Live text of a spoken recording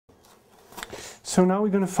So now we're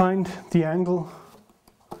going to find the angle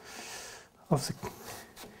of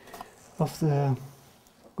the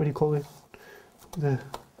what do you call it?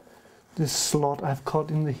 This slot I've cut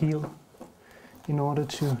in the heel in order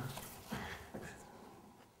to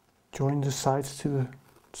join the sides to the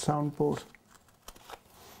soundboard.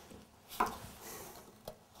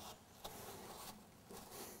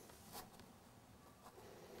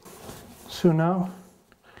 So now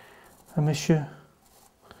I measure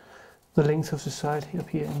the length of the side up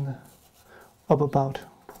here in the upper bout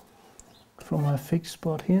from my fixed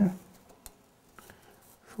spot here,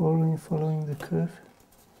 following the curve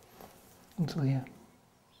until here.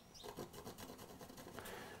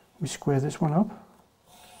 We square this one up.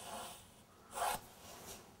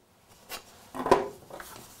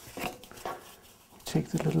 Take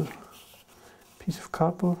the little piece of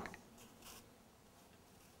cardboard.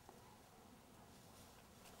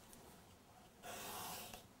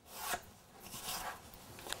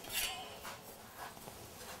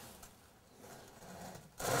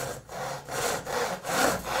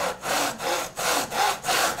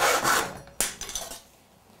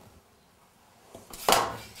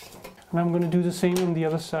 And I'm going to do the same on the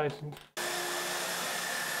other side.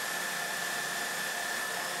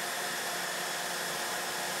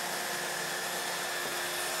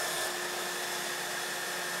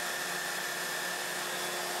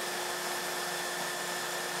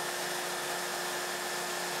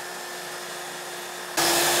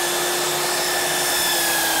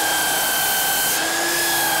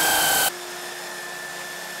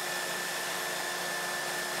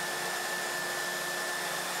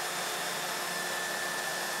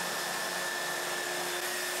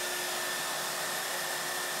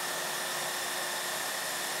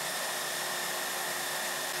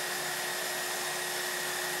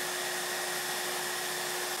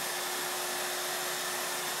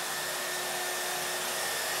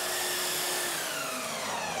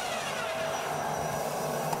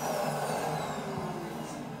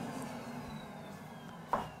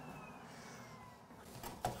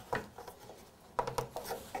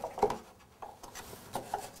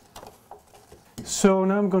 So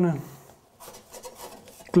now I'm gonna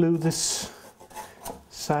glue this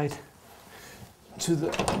side to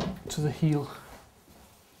the heel.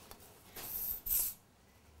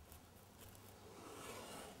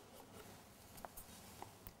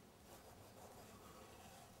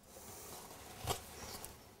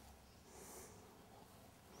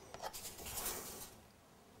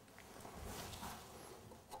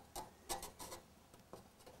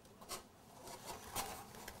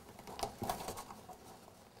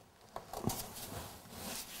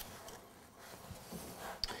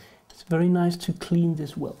 Very nice to clean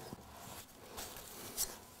this well.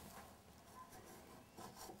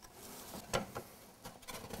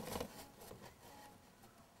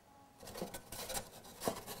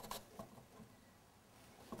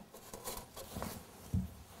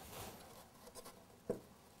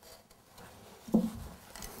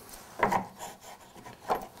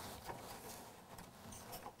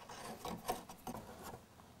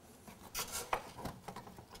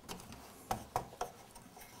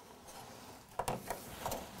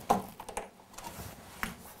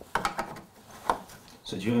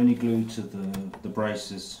 So do you only glue to the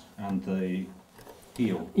braces and the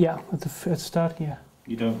heel? Yeah, at the start here.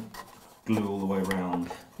 You don't glue all the way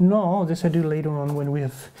around? No, this I do later on when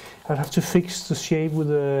I'll have to fix the shape with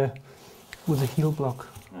the heel block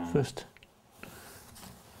first.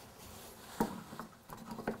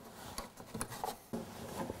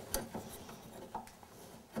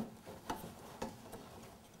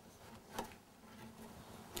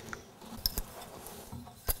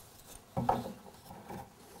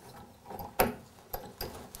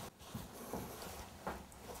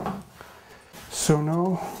 So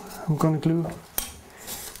now I'm going to glue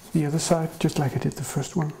the other side just like I did the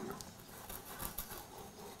first one.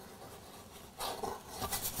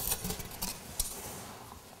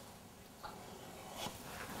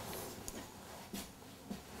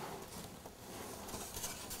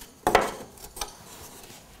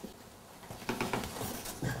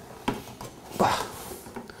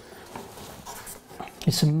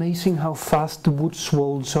 It's amazing how fast the wood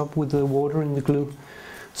swells up with the water in the glue.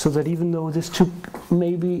 So that even though this took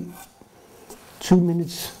maybe 2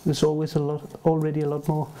 minutes, there's always already a lot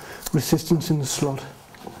more resistance in the slot.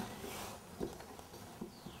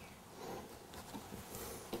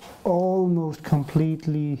 Almost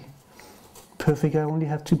completely perfect. I only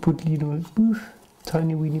have to put, you know,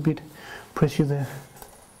 tiny weeny bit pressure there.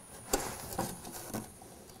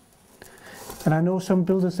 And I know some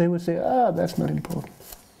builders, they would say, ah, that's not important.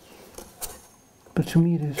 But to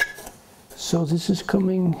me it is. So this is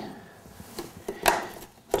coming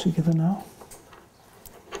together now.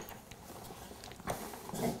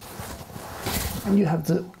 And you have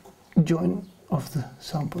the join of the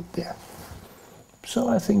soundboard there. So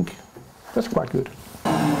I think that's quite good.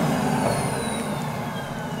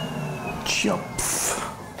 Chop.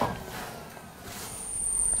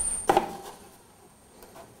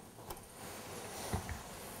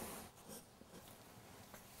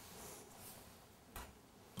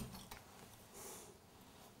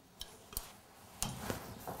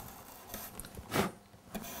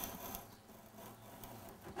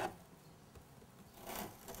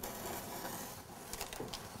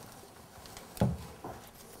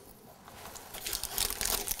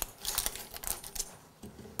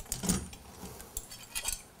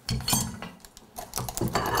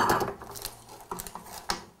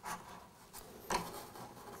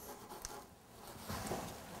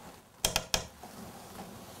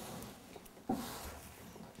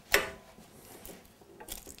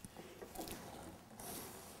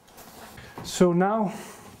 So now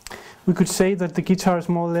we could say that the guitar is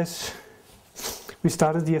more or less, we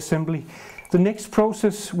started the assembly. The next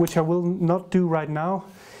process, which I will not do right now,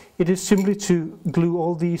 it is simply to glue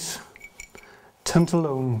all these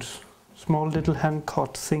tentalones, small little hand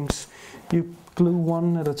cut things. You glue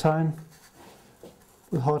one at a time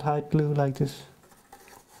with hot hide glue like this.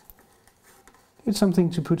 It's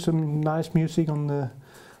something to put some nice music on the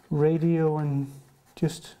radio and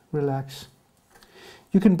just relax.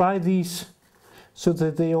 You can buy these so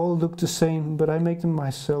that they all look the same, but I make them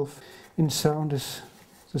myself. In sound is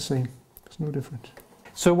the same, there's no difference.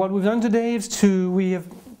 So what we've done today is we have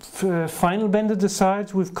final bended the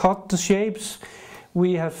sides, we've cut the shapes,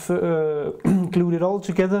 we have glued it all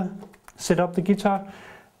together, set up the guitar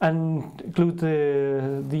and glued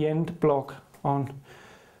the end block on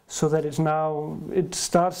so that it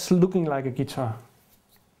starts looking like a guitar.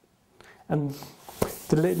 And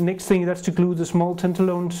the next thing, that's to glue the small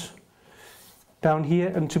tentalones down here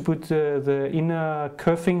and to put the inner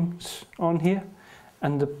curvings on here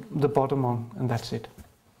and the bottom on, and that's it.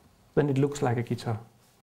 Then it looks like a guitar.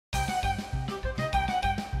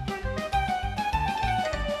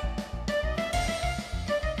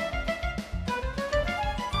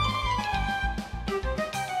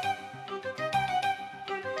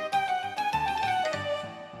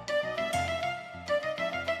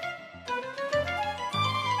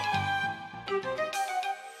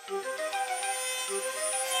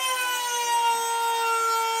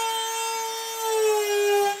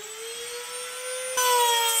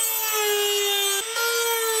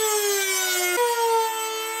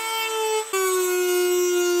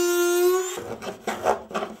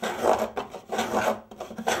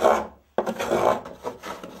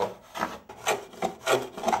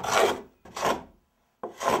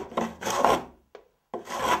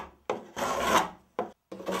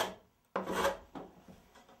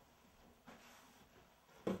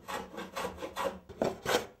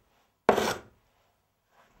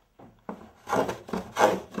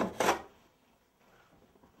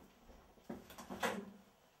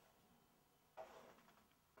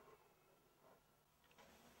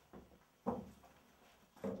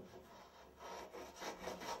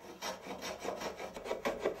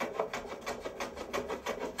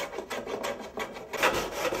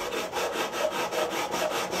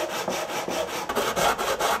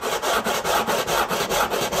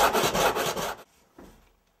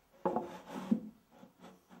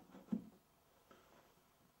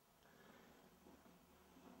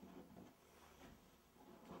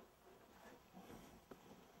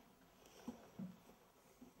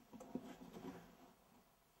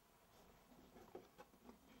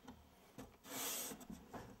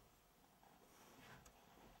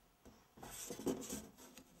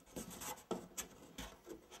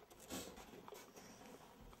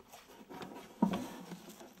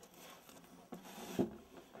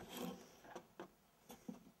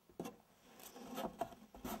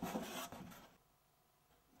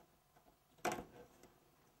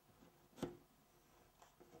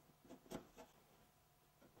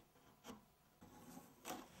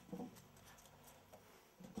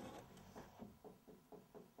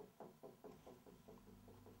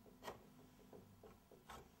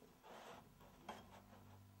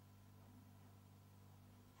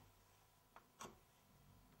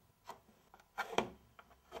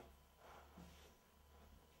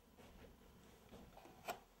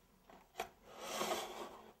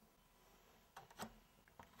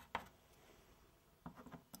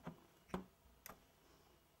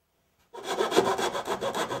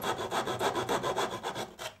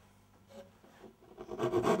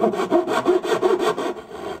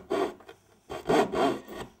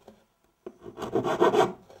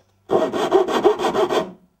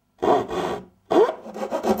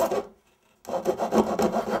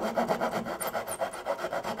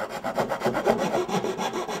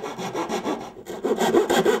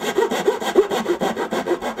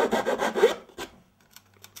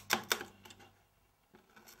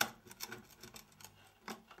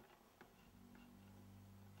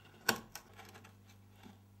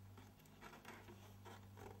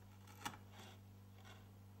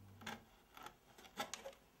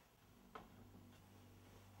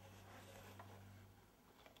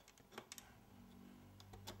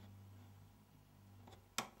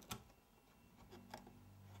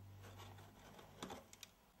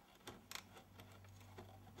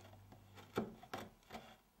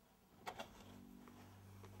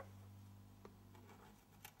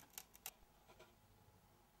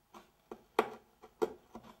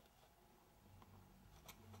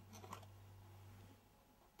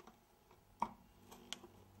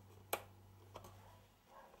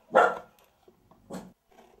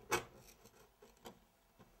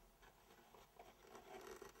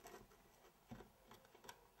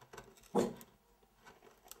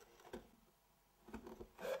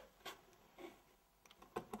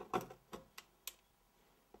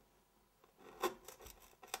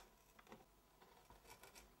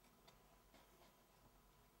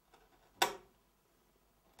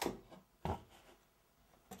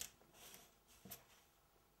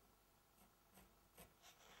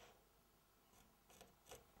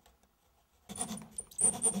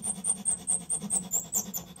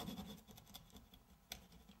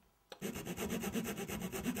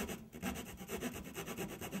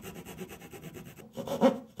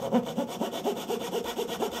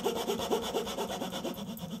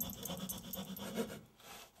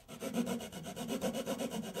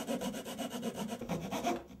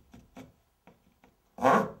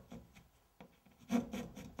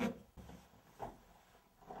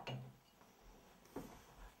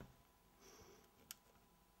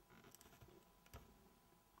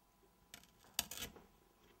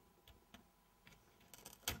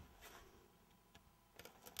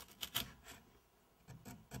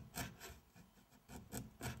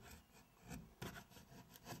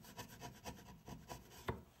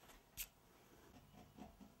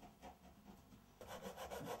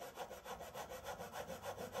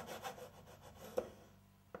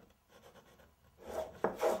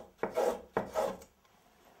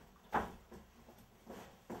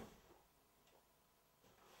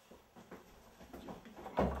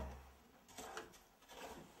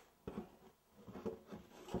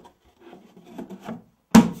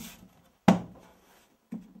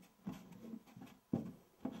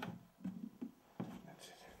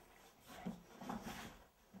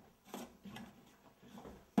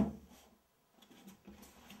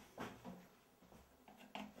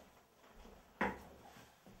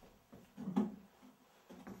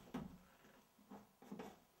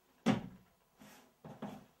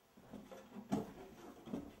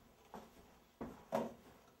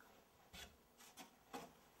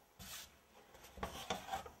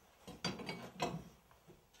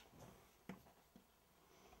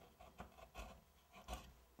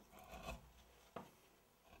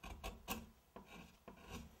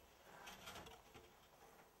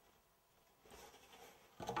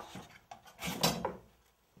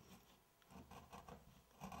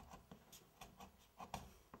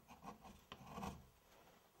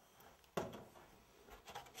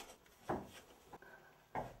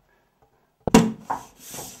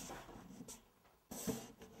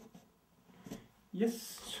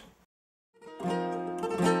 Yes.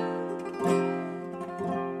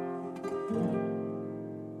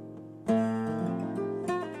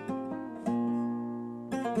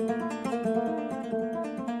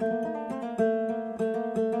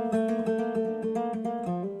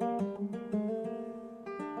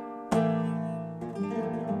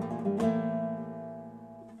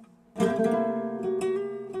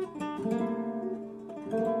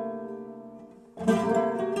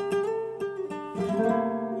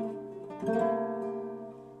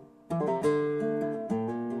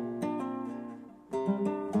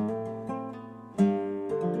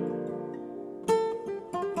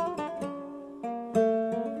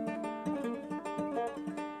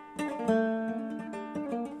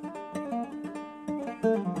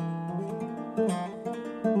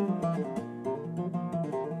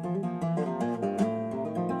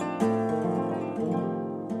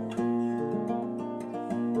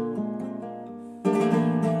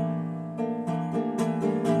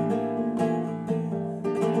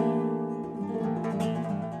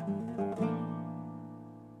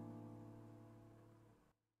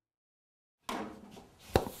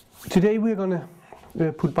 Today we're gonna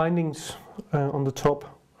put bindings on the top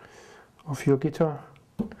of your guitar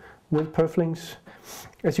with purflings.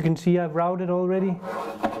 As you can see, I've routed already,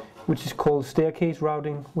 which is called staircase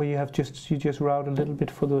routing, where you just route a little bit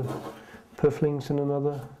for the purflings and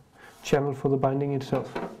another channel for the binding itself.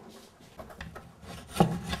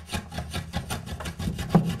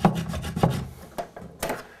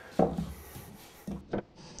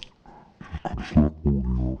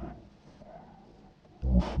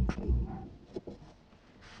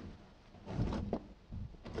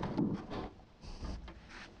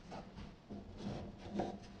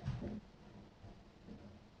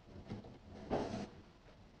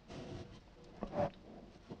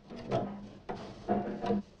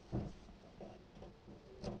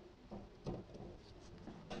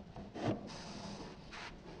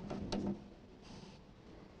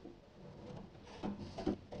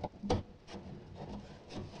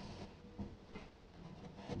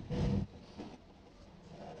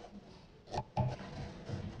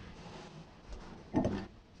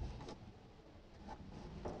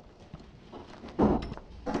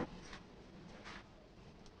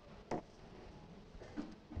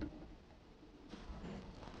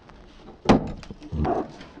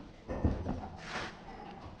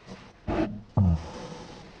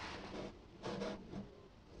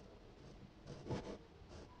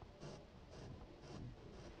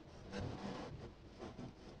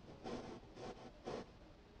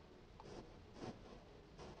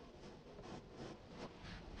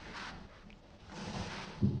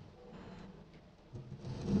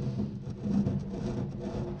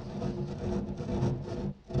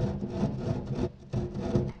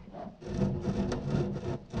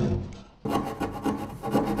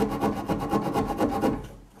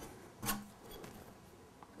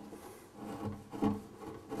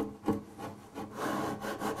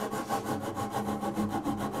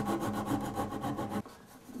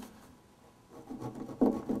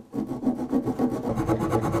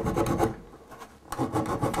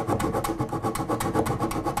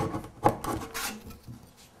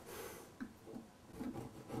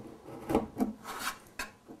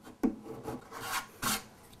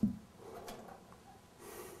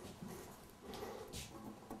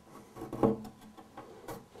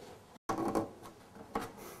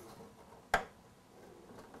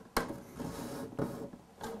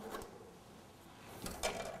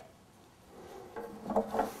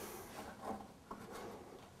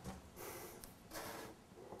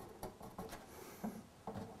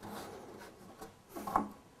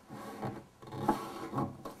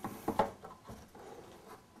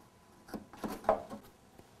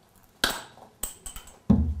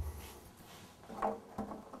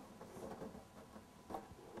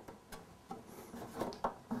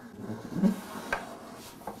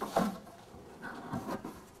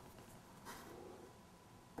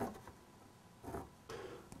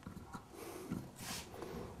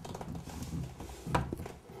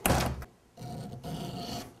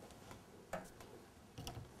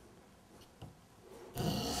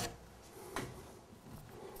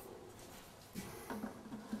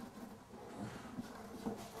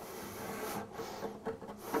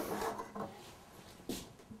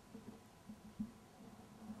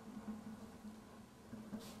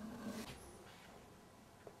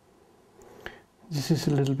 This is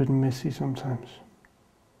a little bit messy sometimes.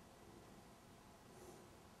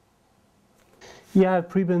 Yeah, I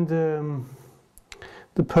pre-bend the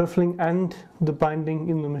purfling and the binding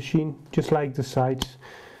in the machine, just like the sides.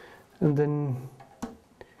 And then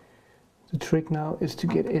the trick now is to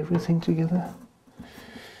get everything together.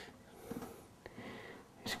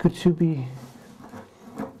 It's good to be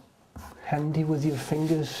handy with your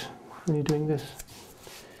fingers when you're doing this.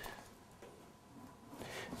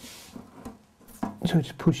 So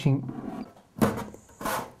it's pushing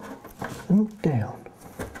them down.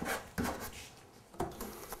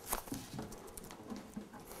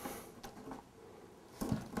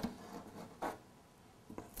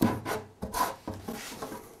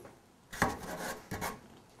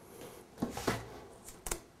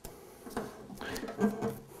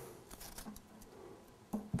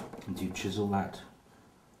 And do you chisel that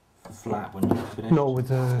flat when you finish? No,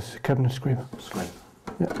 with a cabinet scraper. Scrape.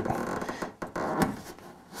 Yeah.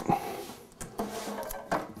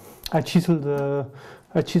 I chisel the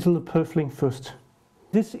purfling first.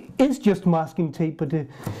 This is just masking tape, but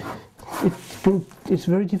it's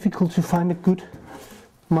very difficult to find a good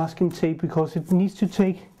masking tape because it needs to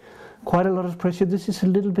take quite a lot of pressure. This is a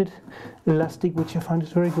little bit elastic, which I find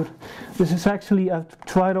is very good. This is actually, I've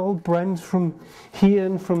tried all brands from here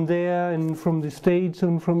and from there and from the States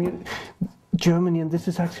and from Germany, and this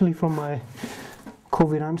is actually from my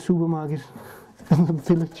Proviant supermarket in the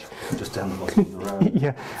village. Just down the bottom of the road.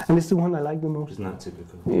 Yeah, and it's the one I like the most. Isn't that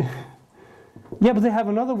typical? Yeah. Yeah, but they have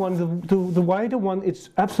another one, the wider one, it's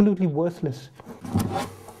absolutely worthless.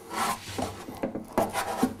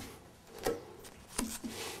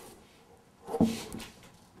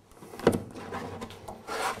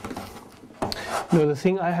 No, the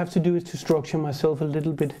thing I have to do is to structure myself a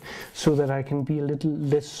little bit so that I can be a little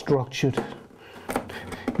less structured.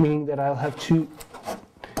 Meaning that I'll have to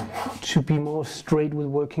be more straight with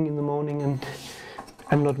working in the morning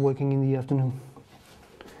and not working in the afternoon.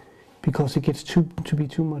 Because it gets to be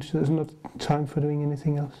too much, there's not time for doing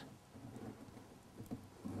anything else.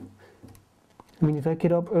 I mean, if I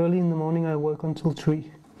get up early in the morning, I work until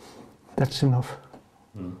 3. That's enough.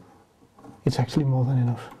 Mm. It's actually more than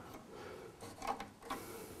enough.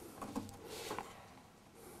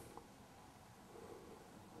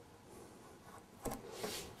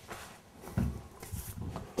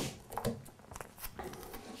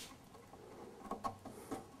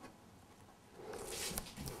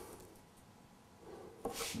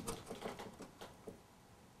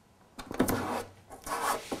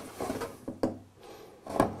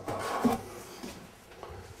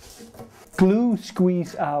 Glue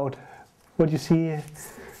squeeze out. What do you see here?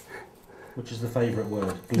 Which is the favourite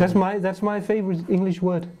word? Glue. That's my favourite English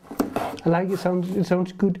word. I like it. It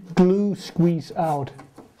sounds good. Glue squeeze out.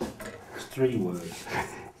 It's 3 words.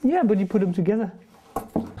 Yeah, but you put them together.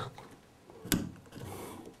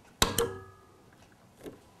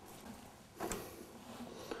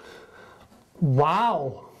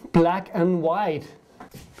 Wow, black and white.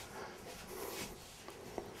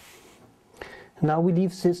 Now we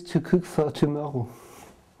leave this to cook for tomorrow.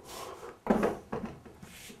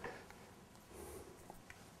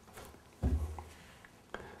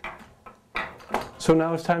 So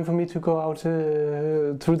now it's time for me to go out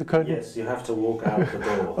through the curtain? Yes, you have to walk out the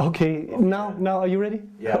door. Okay, now are you ready?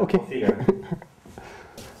 Yeah, okay. Off you go.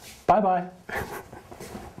 Bye-bye.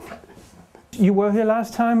 You were here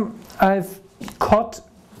last time. I've cut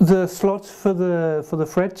the slots for the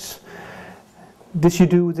frets. This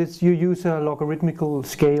you use a logarithmical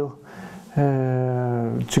scale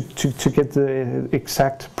to get the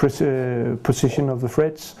exact position of the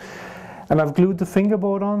frets. And I've glued the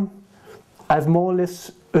fingerboard on. I've more or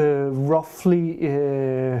less roughly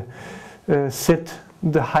set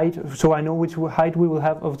the height, so I know which height we will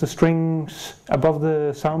have of the strings above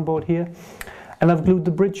the soundboard here. And I've glued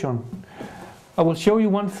the bridge on. I will show you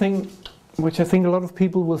one thing which I think a lot of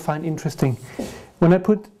people will find interesting. When I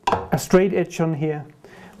put a straight edge on here,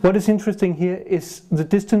 what is interesting here is the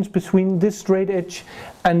distance between this straight edge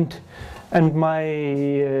and my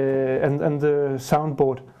and the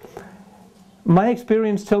soundboard. My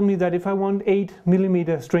experience tells me that if I want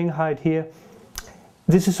 8mm string height here,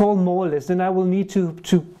 this is all more or less, then I will need to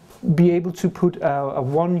be able to put a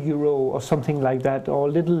 €1 or something like that, or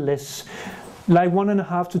a little less, like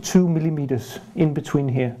 1.5 to 2mm in between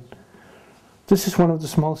here. This is one of the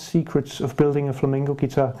small secrets of building a flamenco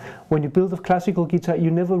guitar. When you build a classical guitar, you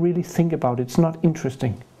never really think about it. It's not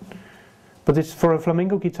interesting. But for a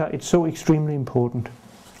flamenco guitar, it's so extremely important.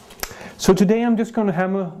 So today I'm just going to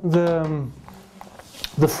hammer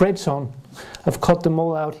the frets on. I've cut them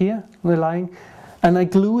all out here, they're lying, and I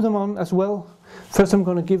glue them on as well. First I'm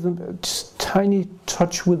going to give them a just tiny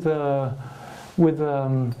touch with a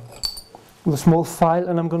small file,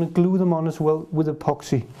 and I'm going to glue them on as well with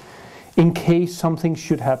epoxy, in case something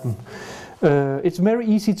should happen. It's very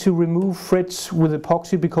easy to remove frets with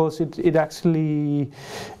epoxy because it actually,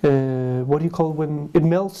 what do you call when it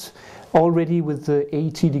melts already with the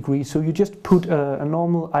 80 degrees. So you just put a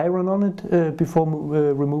normal iron on it before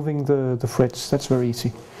removing the frets. That's very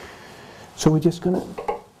easy. So we're just gonna,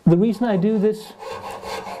 the reason I do this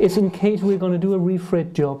is in case we're gonna do a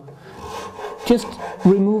refret job. Just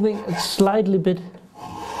removing a slightly bit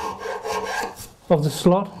of the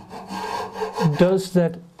slot does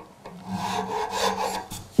that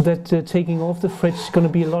taking off the frets is going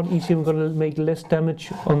to be a lot easier. We're going to make less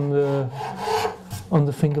damage on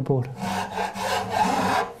the fingerboard.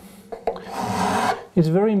 It's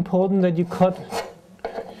very important that you cut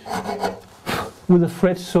with a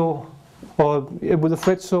fret saw, or with a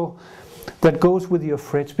fret saw that goes with your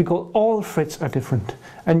frets, because all frets are different,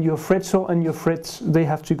 and your fret saw and your frets, they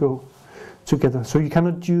have to go together. So you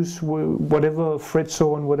cannot use whatever fret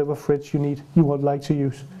saw and whatever frets you would like to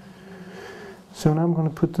use. So now I'm going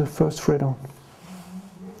to put the first fret on.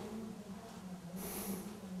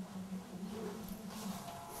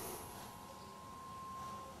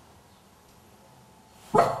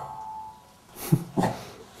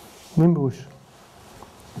 Nimbush.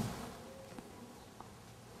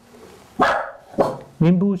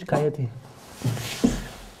 Nimbus, cállate.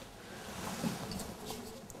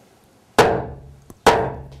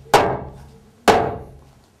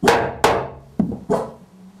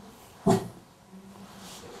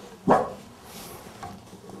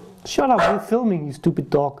 Shut up, we're filming, you stupid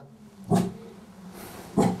dog.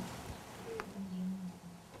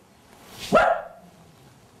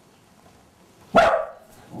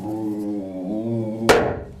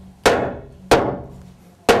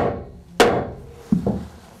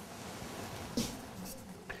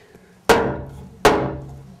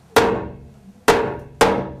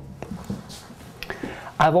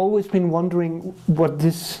 I've always been wondering what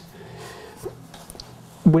this,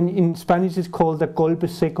 when in Spanish it's called a golpe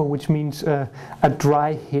seco, which means a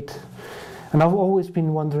dry hit. And I've always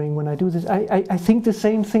been wondering when I do this, I think the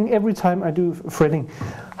same thing every time I do fretting.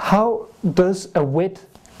 How does a wet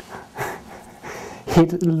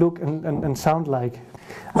hit look and sound like?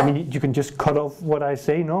 I mean, you can just cut off what I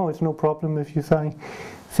say. No, it's no problem if you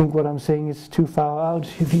think what I'm saying is too far out.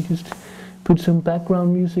 If you just put some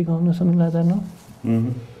background music on or something like that, no?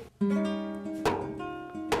 Mm-hmm.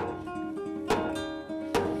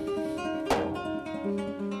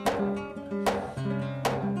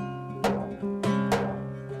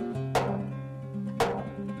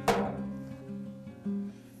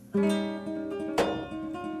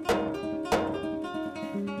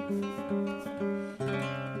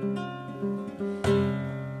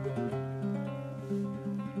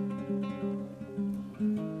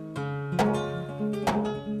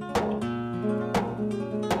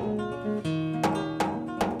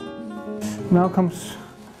 Now comes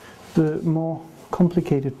the more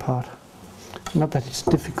complicated part. Not that it's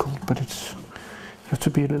difficult, but you have to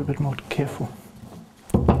be a little bit more careful.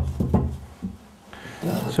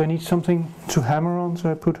 So I need something to hammer on,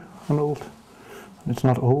 so I put an old, it's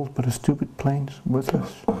not old, but a stupid plane, it's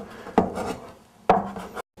worthless.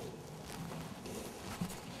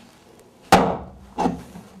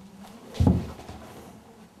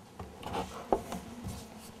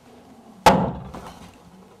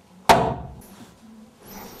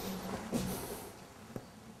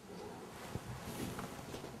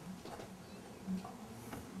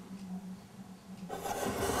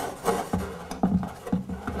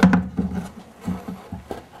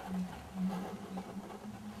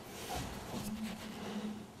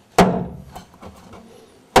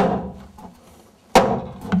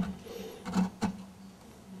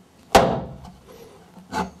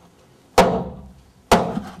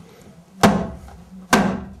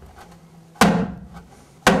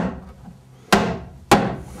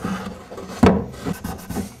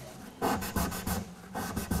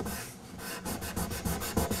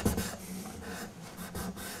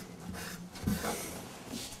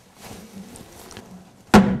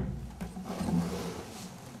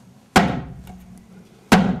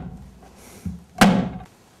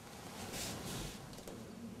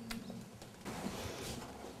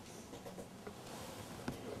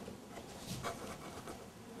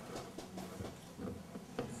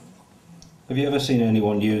 Have you ever seen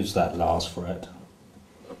anyone use that last fret?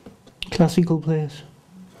 Classical players.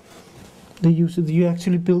 They use it. You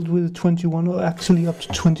actually build with 21 or actually up to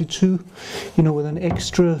 22, you know, with an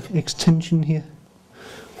extra extension here.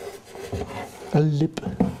 A lip.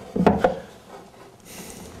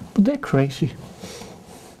 But they're crazy.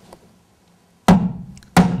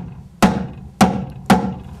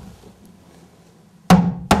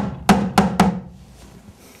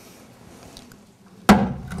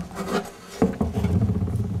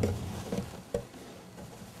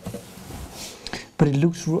 But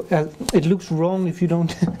it looks wrong if you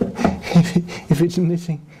don't if it's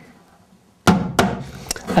missing.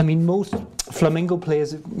 I mean, most flamenco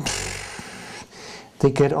players,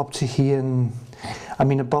 they get up to here, and I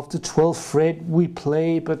mean above the 12th fret we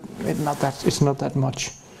play, but it's not that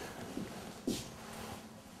much.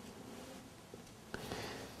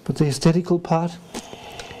 But the aesthetical part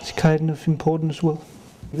is kind of important as well.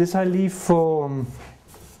 This I leave for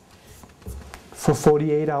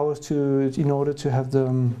 48 hours in order to have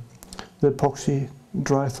the epoxy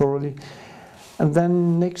dry thoroughly. And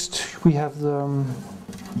then next we have the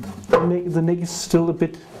neck is still a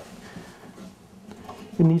bit,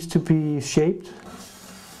 it needs to be shaped,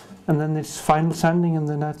 and then it's final sanding, and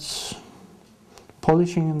then that's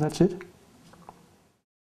polishing, and that's it.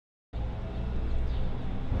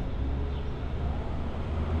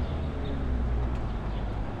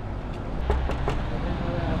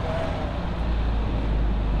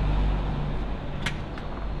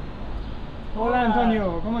 Hola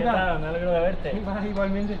Antonio, ¿cómo estás? ¿Qué tal? Me alegro de verte.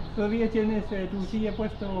 Igualmente. ¿Todavía tienes tu silla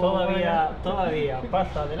puesto? Todavía,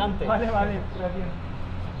 pasa, adelante. Vale, gracias.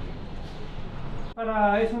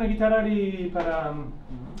 Es una guitarra para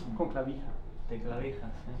con clavija. De clavijas,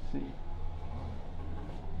 ¿eh? Sí.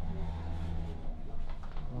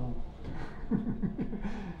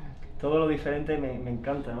 Todo lo diferente me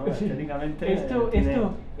encanta, ¿no? Sí. Estéticamente.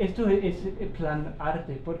 Esto es plan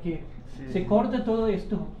arte, porque Sí, se sí. corta todo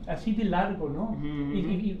esto así de largo, ¿no? Ujú.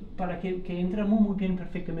 Y para que entra muy bien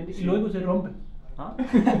perfectamente Sí. y luego se rompe. ¿Ah?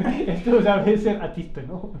 Esto sabe ser artista,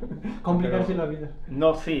 ¿no? Complicarse Pero- la vida.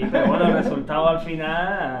 No, sí, pero bueno, el resultado al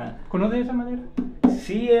final. ¿Conoces esa manera?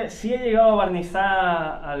 Sí he llegado a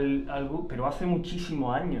barnizar pero hace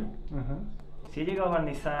muchísimos años. Ajá. Sí he llegado a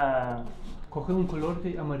barnizar. Coge un color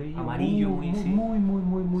de amarillo. Amarillo, muy, sí.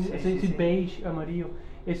 muy. Sí, Ese sí, sí. beige amarillo.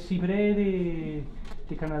 Es ciprés de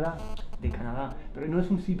Canadá. De Canadá. Pero no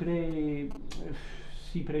es un ciprés.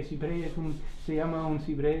 Ciprés, se llama un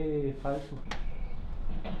ciprés falso.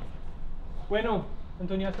 Bueno,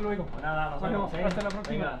 Antonio, hasta luego. Pues nada, nos Bueno, vemos, ¿eh? hasta la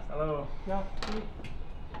próxima. Venga, hasta luego. Chao.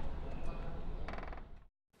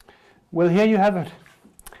 Well, here you have it.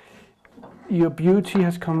 Your beauty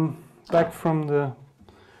has come back from the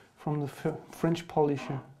French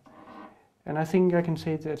polisher, and I think I can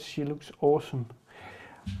say that she looks awesome.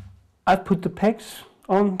 I've put the pegs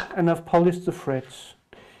on and I've polished the frets,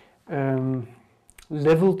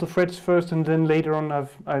 leveled the frets first, and then later on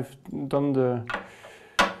I've done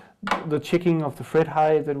the checking of the fret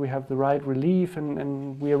height, that we have the right relief,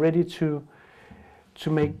 and we are ready to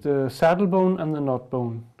make the saddle bone and the knot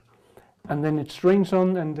bone. And then it strings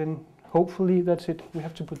on, and then hopefully that's it. We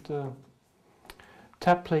have to put the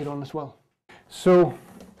tap plate on as well. So,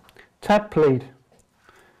 tap plate.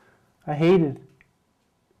 I hate it.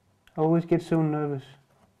 I always get so nervous,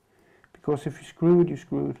 because if you screw it, you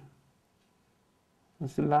screw it.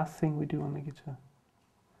 That's the last thing we do on the guitar.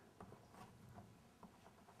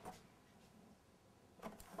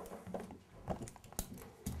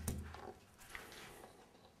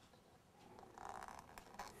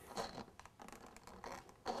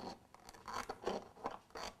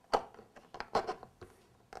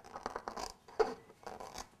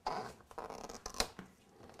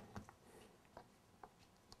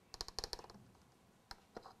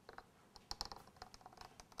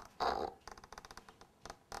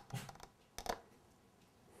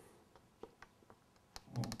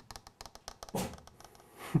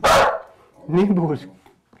 Nimbus,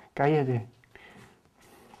 cállate.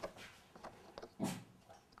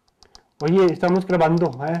 Oye, estamos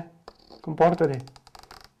grabando, ¿eh? Compórtate.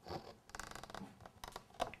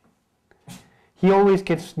 He always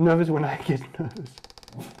gets nervous when I get nervous.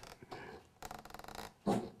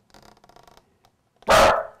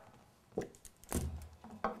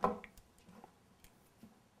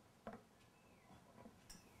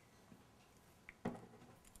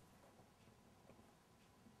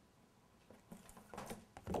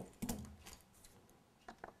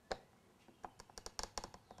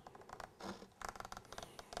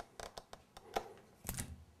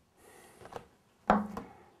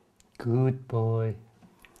 Good boy.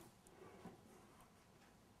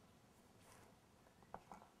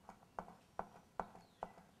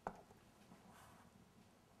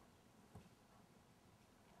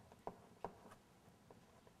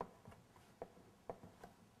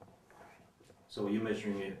 So are you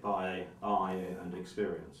measuring it by eye and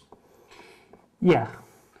experience? Yeah,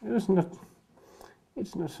 it's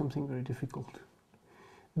not something very difficult.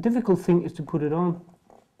 The difficult thing is to put it on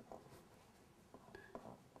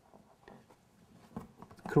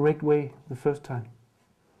the correct way the first time.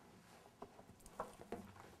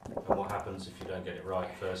 And what happens if you don't get it right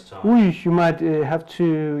the first time? Ooh, you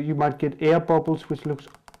might get air bubbles, which looks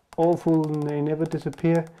awful, and they never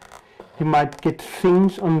disappear. You might get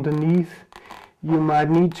things underneath. You might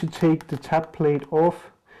need to take the tap plate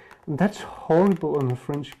off. And that's horrible on a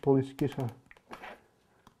French polished guitar,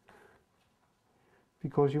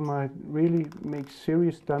 because you might really make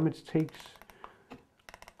serious damage. Takes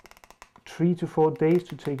 3 to 4 days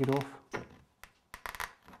to take it off.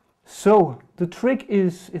 So the trick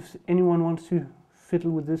is, if anyone wants to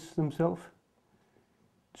fiddle with this themselves,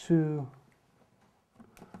 to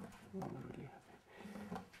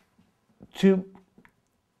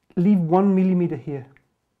leave 1 millimeter here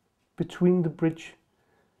between the bridge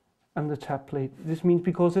and the tap plate. This means,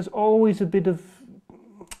 because there's always a bit of,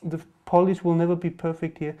 the polish will never be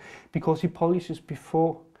perfect here, because he polishes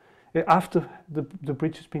before, after the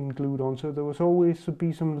bridge has been glued on, so there was always to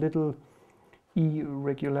be some little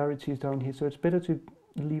irregularities down here, so it's better to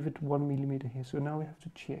leave it 1 millimeter here. So now we have to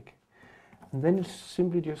check, and then it's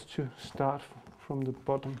simply just to start from the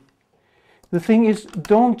bottom. The thing is,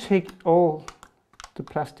 don't take all the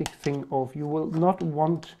plastic thing off. You will not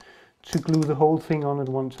want to glue the whole thing on at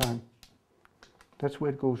one time. That's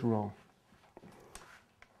where it goes wrong.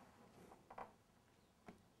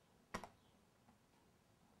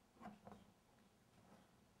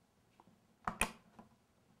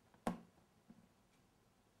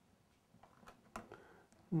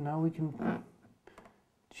 Now we can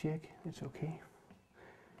check it's okay.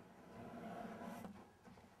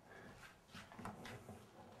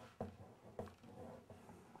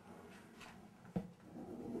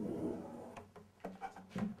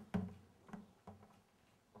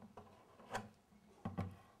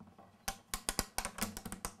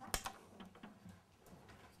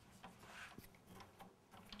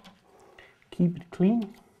 Keep it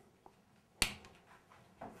clean.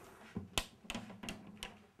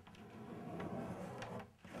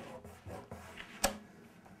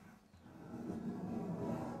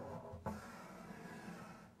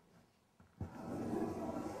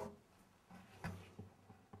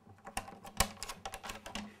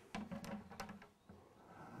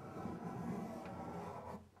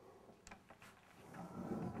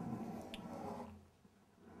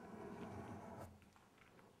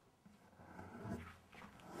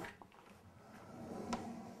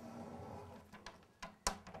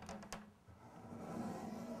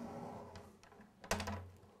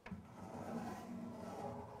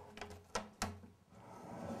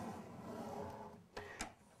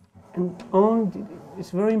 And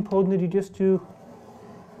it's very important that you just do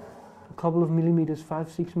a couple of millimeters,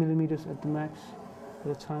 5-6 millimeters at the max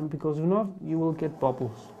at a time, because if not, you will get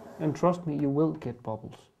bubbles. And trust me, you will get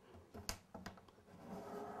bubbles.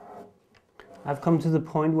 I've come to the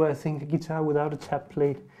point where I think a guitar without a tap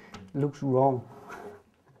plate looks wrong.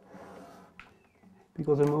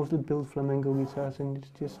 Because I mostly build flamenco guitars, and it's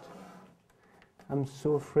just, I'm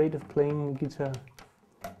so afraid of playing a guitar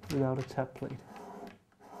without a tap plate.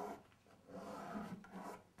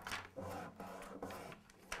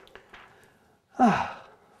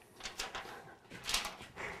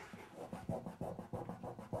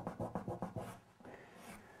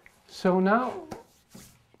 So now,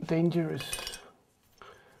 danger is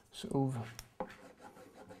over.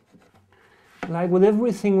 Like with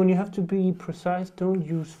everything, when you have to be precise, don't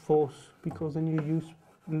use force, because then you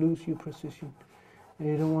lose your precision, and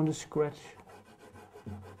you don't want to scratch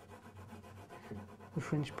the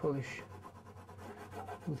French polish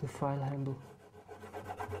with a file handle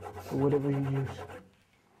or whatever you use.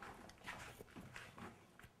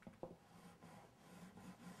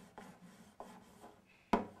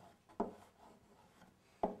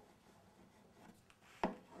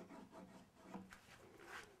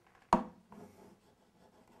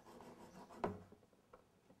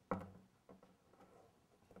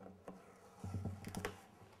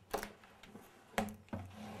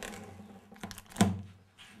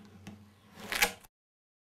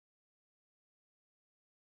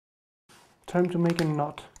 Time to make a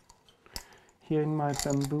knot. Here in my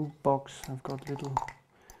bamboo box I've got little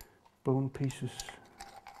bone pieces.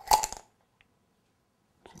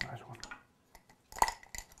 It's a nice one.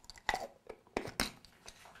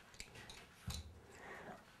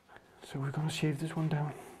 So we're going to shave this one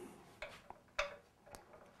down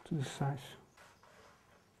to this size.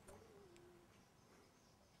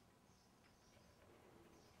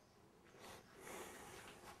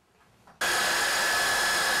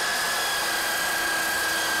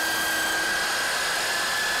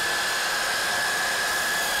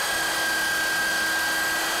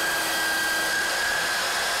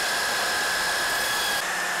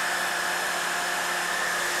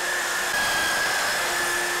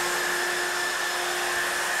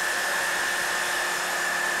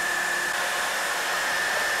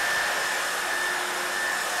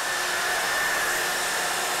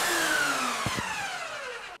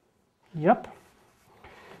 Yep.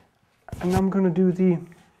 And I'm going to do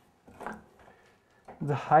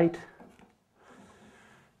the height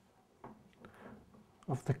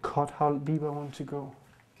of the cut, how deep I want to go.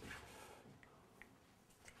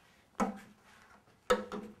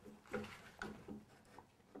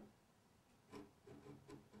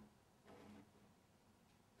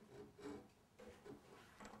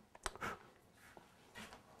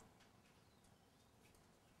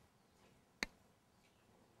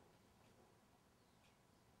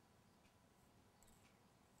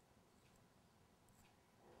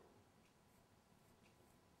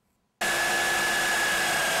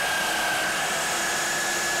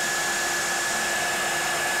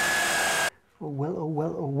 Oh well, oh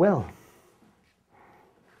well, oh well.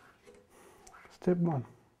 Step one.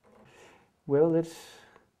 Well, let's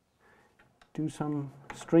do some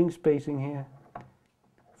string spacing here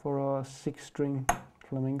for our 6-string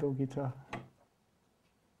flamenco guitar.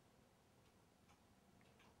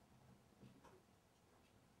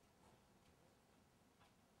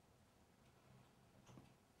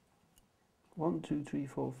 1, 2, 3,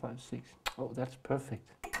 4, 5, 6. Oh, that's perfect.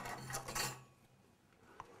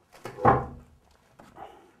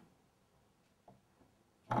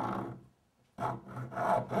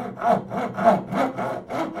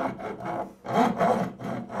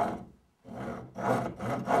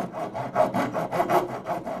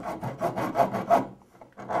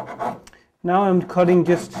 Now I'm cutting,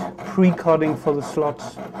 just pre-cutting for the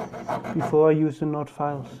slots before I use the knot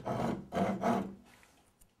files.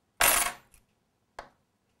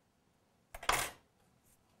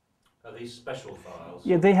 Are these special files?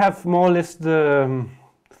 Yeah, they have more or less the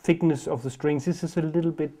thickness of the strings. This is a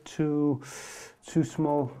little bit too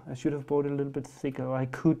small. I should have bought it a little bit thicker. I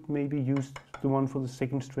could maybe use the one for the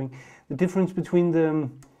second string. The difference between the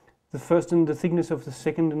first and the thickness of the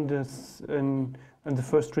second and the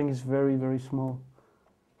first string is very, very small.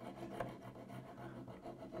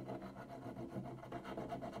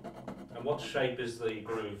 And what shape is the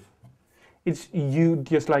groove? It's U,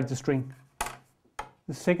 just like the string.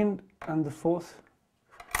 The second and the fourth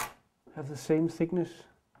have the same thickness,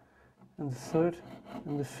 and the third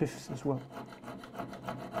and the fifth as well.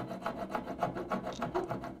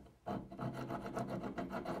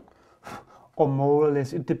 Or more or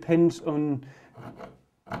less, it depends on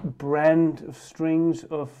brand of strings,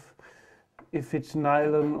 of if it's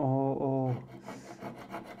nylon or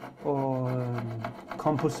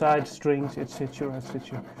composite strings, etc.,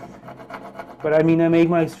 etc. But I mean, I make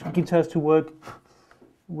my guitars to work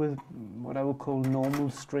with what I would call normal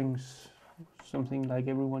strings, something like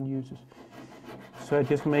everyone uses. So I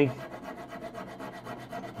just make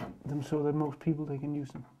them so that most people, they can use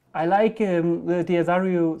them. I like the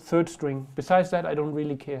Guitarrero third string. Besides that, I don't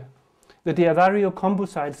really care. The Guitarrero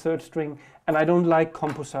composite third string, and I don't like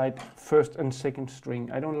composite first and second string.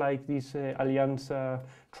 I don't like these Alianza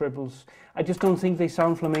trebles. I just don't think they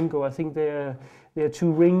sound flamenco. I think they're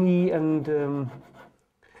too ringy and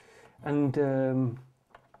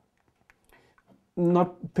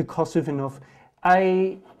not percussive enough.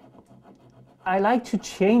 I like to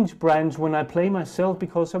change brands when I play myself,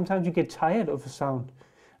 because sometimes you get tired of a sound.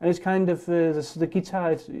 And it's kind of, the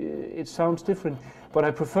guitar, it sounds different. But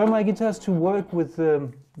I prefer my guitars to work with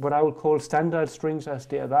what I would call standard strings, as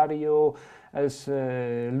Guitarrero, as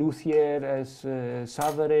luthier, as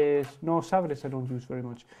Savares. No, Savares I don't use very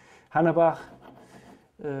much. Hannabach.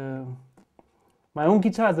 My own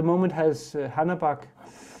guitar at the moment has Hannabach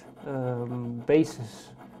basses.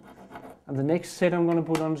 And the next set I'm going to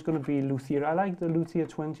put on is going to be luthier. I like the luthier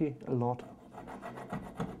 20 a lot.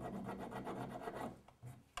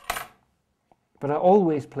 But I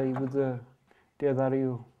always play with the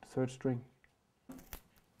Guitarrero third string.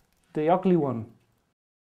 The ugly one.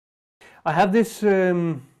 I have this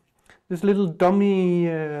this little dummy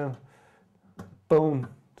bone,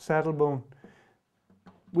 saddle bone,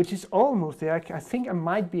 which is almost there. I think I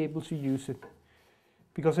might be able to use it,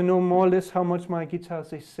 because I know more or less how much my guitars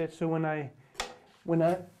they set. So when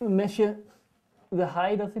I measure the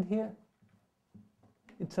height of it here,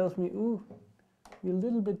 it tells me, ooh, you're a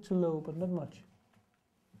little bit too low, but not much.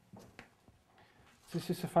 This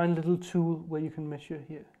is a fine little tool where you can measure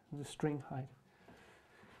here the string height.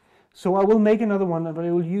 So I will make another one, but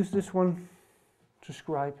I will use this one to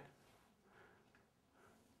scribe.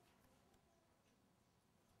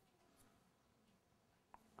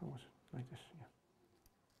 Goes like this,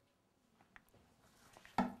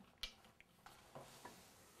 yeah.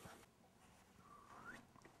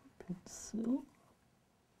 Pencil.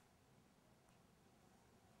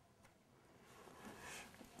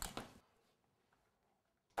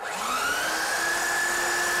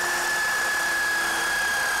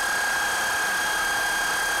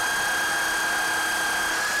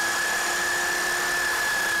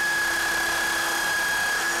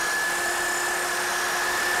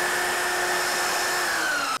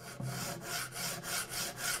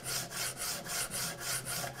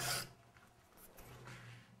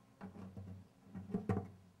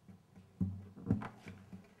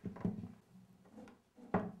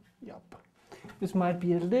 This might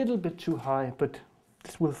be a little bit too high, but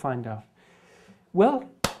this we'll find out. Well,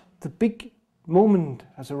 the big moment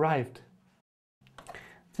has arrived.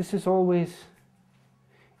 This is always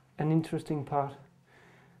an interesting part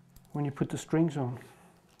when you put the strings on.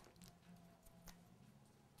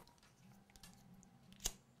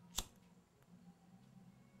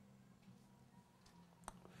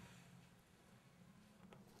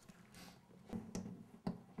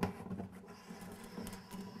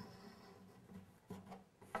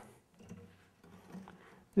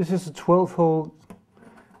 This is a 12-hole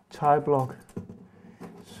tie block,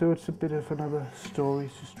 so it's a bit of another story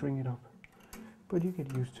to string it up, but you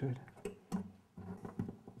get used to it.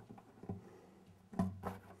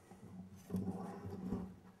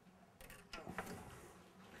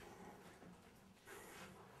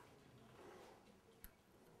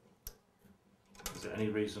 Is there any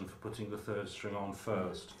reason for putting the third string on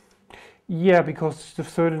first? Yeah, because the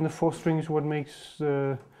third and the fourth string is what makes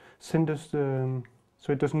the centers so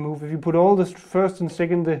it doesn't move. If you put all the first and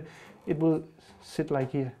second, it will sit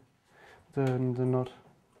like here, the knot.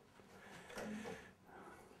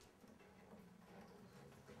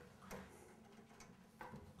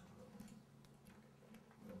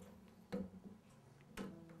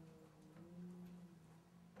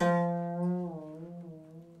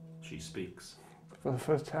 She speaks. For the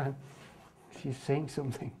first time, she's saying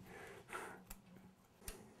something.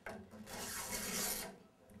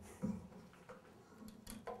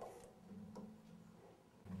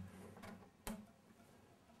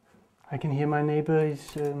 I can hear my neighbor.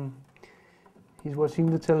 He's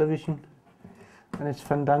watching the television, and it's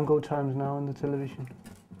Fandango times now on the television.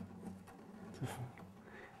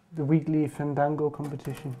 The weekly Fandango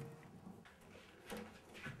competition.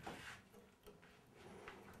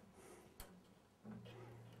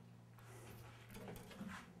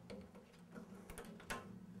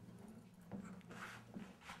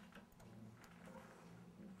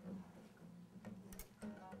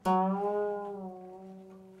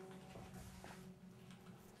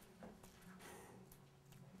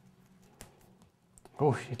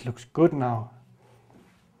 Oh, it looks good now.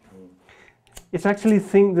 It's actually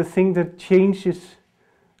the thing that changes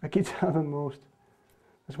a guitar the most.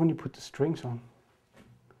 That's when you put the strings on.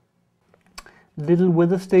 Little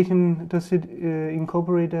weather station, does it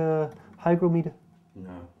incorporate a hygrometer? No.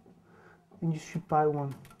 Then you should buy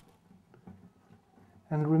one.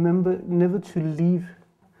 And remember never to leave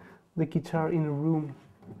the guitar in a room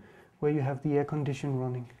where you have the air condition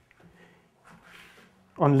running.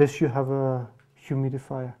 Unless you have a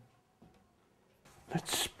humidifier.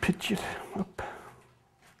 Let's pitch it up.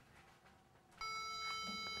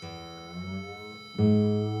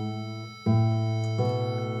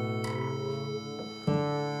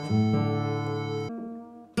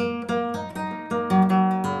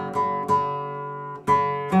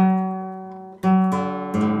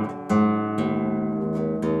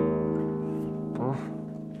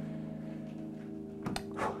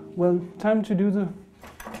 Well, time to do the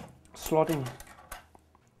slotting.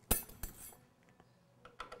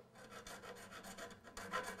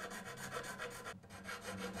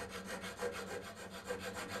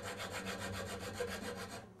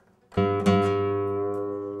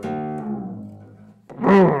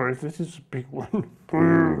 This is a big one.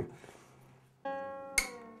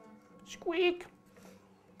 Squeak!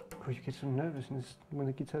 Oh, you get so nervous when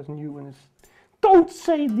the guitar's new and it's... Don't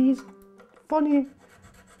say these funny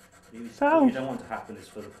sounds. What you don't want to happen is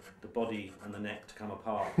for the body and the neck to come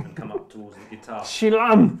apart and come up towards the guitar.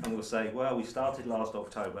 Shilam! And we'll say, well, we started last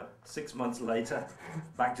October, 6 months later,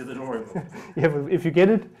 back to the drawing board. Yeah, but if you get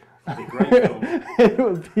it... It'll be a great film. It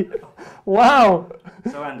will be... Wow!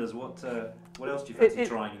 So Anders, what else do you fancy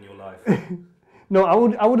trying in your life? No, I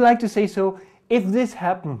would like to say so. If this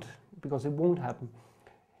happened, because it won't happen,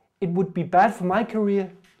 it would be bad for my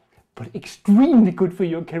career, but extremely good for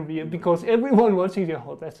your career, because everyone watching you,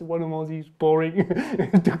 oh, that's one of all these boring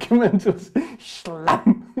documentals.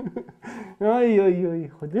 Schlam!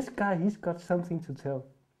 This guy, he's got something to tell.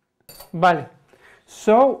 Vale.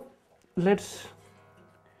 So, let's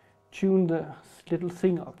tune the little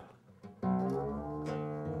thing up.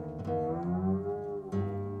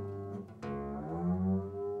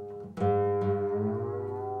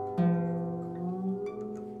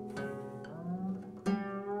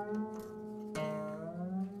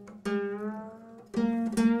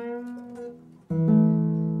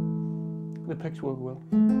 The picks work well.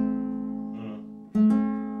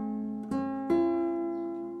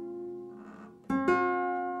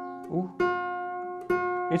 Ooh.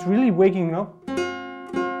 It's really waking up.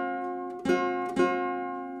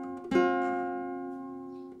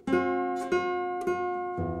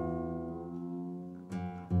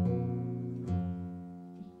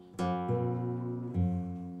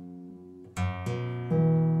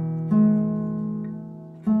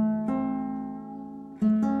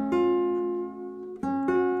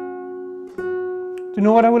 Do you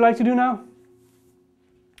know what I would like to do now?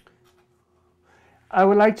 I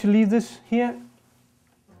would like to leave this here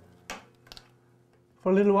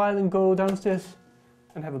for a little while and go downstairs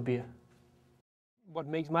and have a beer. What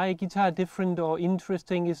makes my guitar different or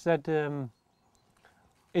interesting is that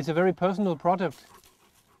it's a very personal product.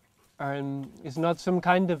 It's not some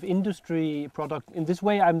kind of industry product. In this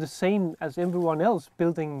way I'm the same as everyone else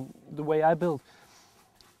building the way I build.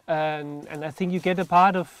 And I think you get a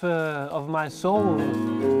part of my soul,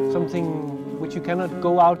 something which you cannot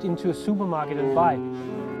go out into a supermarket and buy.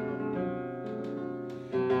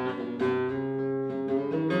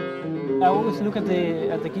 I always look at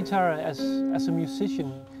the guitar as a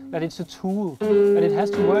musician, that it's a tool, that it has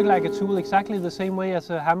to work like a tool exactly the same way as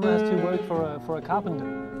a hammer has to work for a carpenter.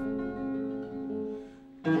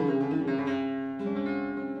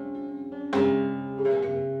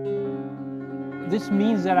 This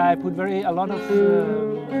means that I put a lot of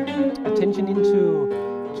attention into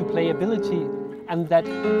playability, and that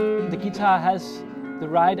the guitar has the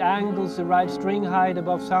right angles, the right string height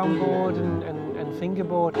above soundboard and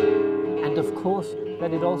fingerboard, and of course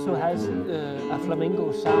that it also has a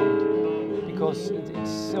flamenco sound, because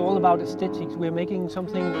it's all about aesthetics. We're making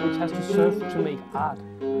something which has to serve to make art.